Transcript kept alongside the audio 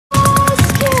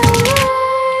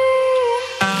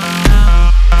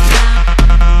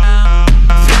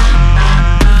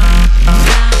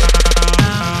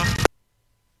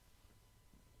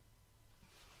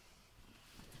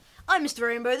I'm Mr.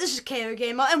 Rainbow, this is KO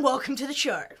Gamer, and welcome to the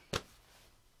show.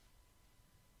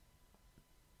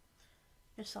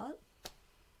 You start?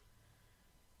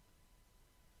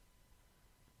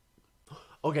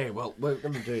 Okay, well, I'm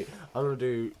gonna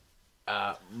do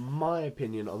my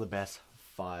opinion on the best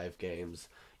 5 games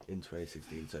in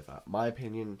 2016 so far. My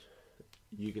opinion,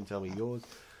 you can tell me yours.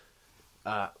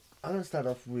 I'm gonna start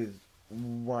off with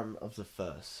one of the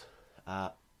first,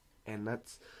 and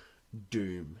that's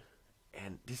Doom.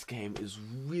 And this game is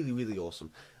really, really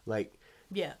awesome. Like,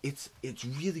 Yeah. it's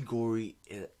really gory.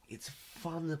 It's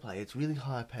fun to play. It's really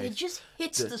high paced. It just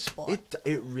hits the spot.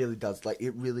 It really does. Like,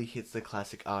 it really hits the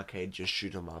classic arcade just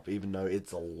shoot 'em up. Even though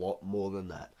it's a lot more than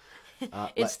that.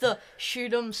 It's the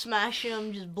shoot 'em, smash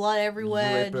 'em, just blood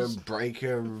everywhere. Rip 'em, break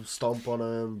 'em, stomp on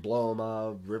 'em, blow 'em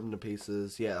up, rip 'em to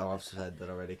pieces. Yeah, I've said that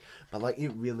already. But like,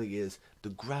 it really is. The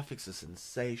graphics are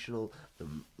sensational.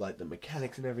 The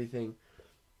mechanics and everything.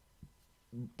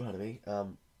 Pardon me.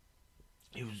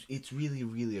 It's really,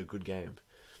 really a good game.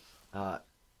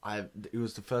 It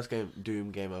was the first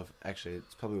Doom game it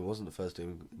probably wasn't the first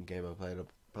Doom game I played. I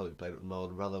probably played it with my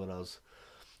older brother when I was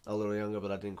a little younger, but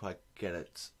I didn't quite get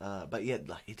it. But yeah,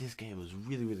 like, this game was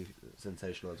really, really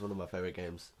sensational. It's one of my favorite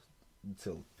games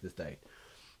until this day,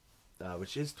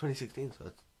 which is 2016, so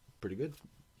it's pretty good.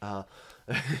 So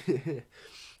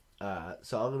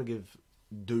I'm gonna give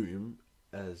Doom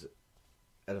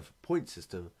out of point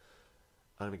system.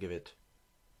 I'm gonna give it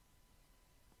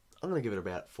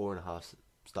about 4.5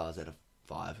 stars out of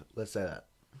 5. Let's say that.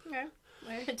 Okay.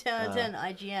 10 out of 10,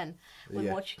 IGN. We'll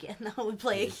yeah. watch again, now we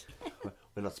play again.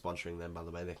 We're not sponsoring them, by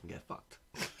the way. They can get fucked.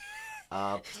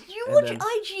 You watch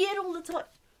IGN all the time.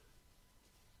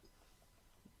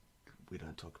 We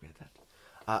don't talk about that.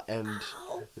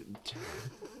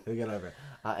 We'll get over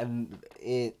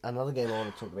it. Another game I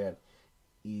want to talk about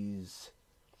is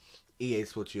EA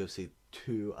Sports UFC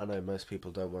 2. I know most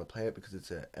people don't want to play it because it's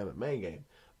a MMA game,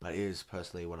 but it is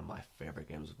personally one of my favorite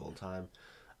games of all time.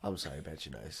 I'm sorry about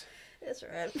your nose. That's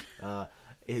right.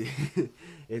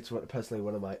 It's personally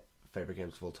one of my favorite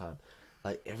games of all time.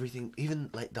 Like, everything, even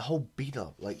like the whole beat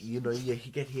up, like, you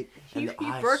get hit. And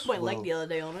You broke my leg the other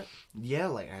day on it. Yeah,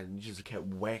 like, and you just kept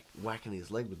whacking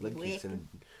his leg with leg kicks, and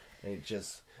it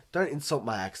just, don't insult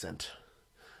my accent.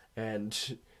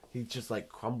 And he just like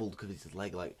crumbled because his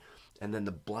leg, like, and then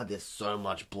the blood. There's so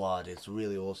much blood. It's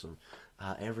really awesome.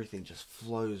 Everything just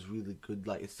flows really good.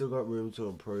 Like, it's still got room to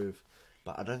improve,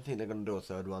 but I don't think they're gonna do a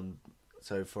third one.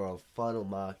 So for a final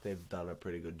mark, they've done a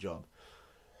pretty good job.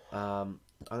 I'm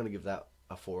gonna give that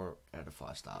a 4 out of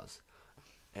 5 stars.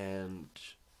 And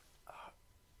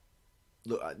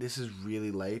look, this is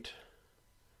really late,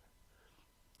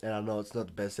 and I know it's not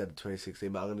the best out of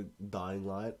 2016, but I'm gonna Dying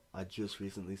Light. I just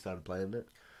recently started playing it.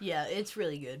 Yeah, it's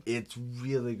really good. It's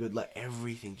really good. Like,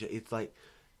 everything.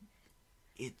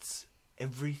 It's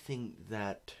everything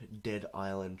that Dead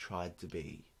Island tried to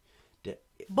be.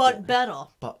 But better.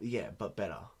 But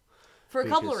better. For a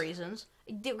couple of reasons.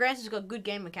 Granted, it's got good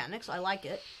game mechanics. I like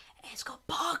it. And it's got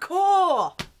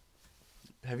parkour!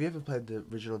 Have you ever played the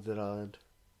original Dead Island?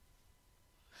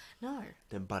 No.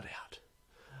 Then butt out.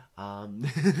 I'm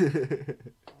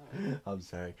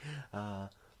sorry. No,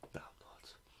 I'm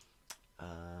not.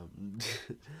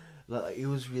 Like, it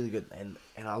was really good, and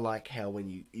I like how when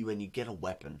you get a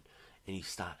weapon and you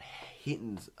start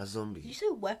hitting a zombie. Did you say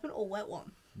weapon or wet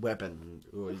one? Weapon,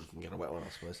 or you can get a wet one, I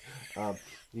suppose.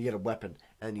 You get a weapon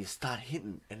and you start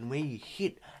hitting, and when you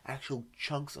hit, actual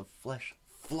chunks of flesh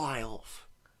fly off.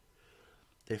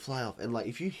 They fly off, and like,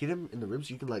 if you hit them in the ribs,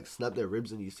 you can like snap their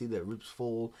ribs, and you see their ribs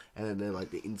fall, and then they're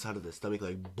like the inside of their stomach,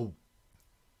 like boom,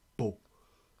 boom,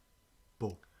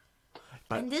 boom.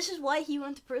 But And this is why he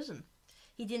went to prison.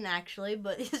 He didn't actually,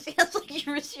 but it sounds like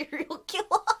you're a serial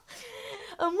killer.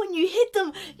 And when you hit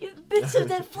them, bits of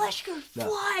their flesh go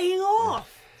flying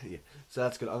off. Yeah, so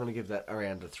that's good. I'm gonna give that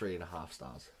around a 3.5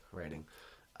 stars rating.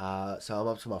 So I'm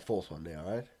up to my 4th one now,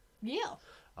 right? Yeah.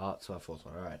 It's my 4th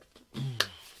one. All right.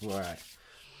 All right.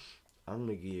 I'm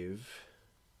gonna give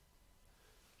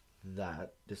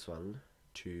this one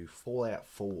to Fallout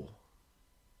 4.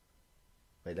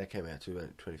 Wait, that came out too in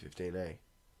 2015, eh?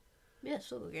 Yeah,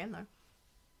 still a good game though.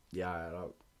 Yeah,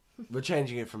 we're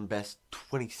changing it from best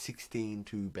 2016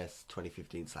 to best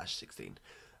 2015/16.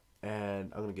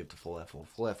 And I'm going to give it to Fallout 4.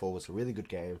 Fallout 4 was a really good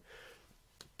game,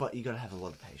 but you got to have a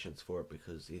lot of patience for it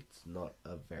because it's not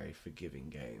a very forgiving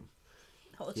game.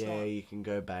 No, it's not. You can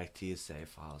go back to your save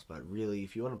files, but really,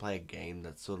 if you want to play a game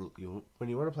that's sort of... when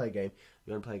you want to play a game,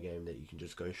 you want to play a game that you can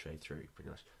just go straight through, pretty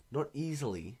much. Not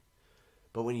easily,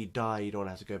 but when you die, you don't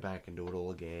have to go back and do it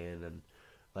all again, and...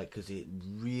 like, because it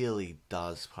really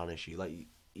does punish you. Like,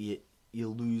 you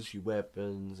lose your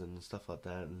weapons and stuff like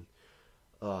that, and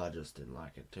I just didn't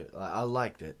like it too. I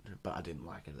liked it, but I didn't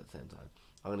like it at the same time.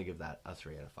 I'm gonna give that a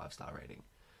 3 out of 5 star rating.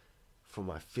 For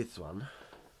my 5th one,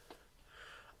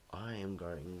 I am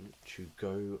going to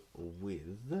go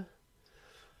with.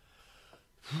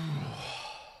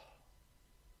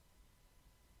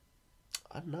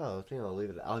 I don't know. I think I'll leave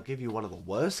it. I'll give you one of the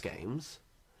worst games,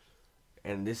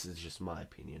 and this is just my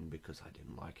opinion because I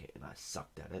didn't like it and I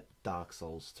sucked at it. Dark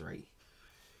Souls 3.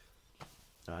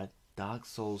 Alright, Dark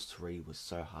Souls 3 was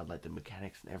so hard. Like the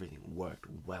mechanics and everything worked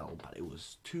well, but it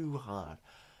was too hard.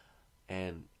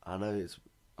 And I know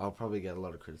I'll probably get a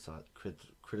lot of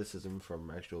criticism from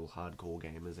actual hardcore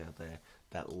gamers out there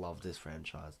that love this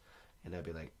franchise, and they'll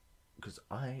be like, because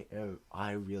I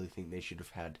really think they should have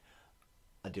had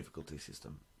a difficulty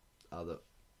system,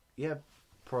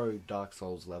 pro Dark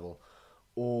Souls level,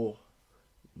 or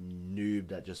noob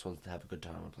that just wants to have a good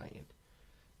time of playing it.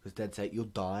 Because Dead Set, you'll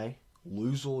die,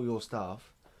 lose all your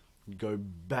stuff, go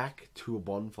back to a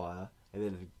bonfire, and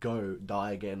then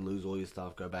die again, lose all your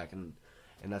stuff, go back, and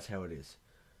that's how it is.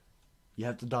 You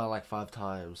have to die like 5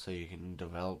 times so you can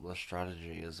develop the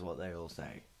strategy, is what they all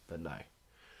say. But no,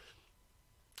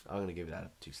 I'm gonna give that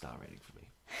a 2-star rating for me.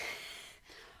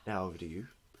 Now over to you.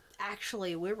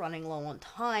 Actually, we're running low on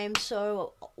time,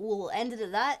 so we'll end it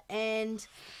at that. And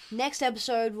next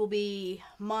episode will be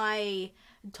my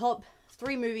top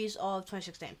 3 movies of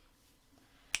 2016.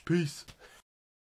 Peace.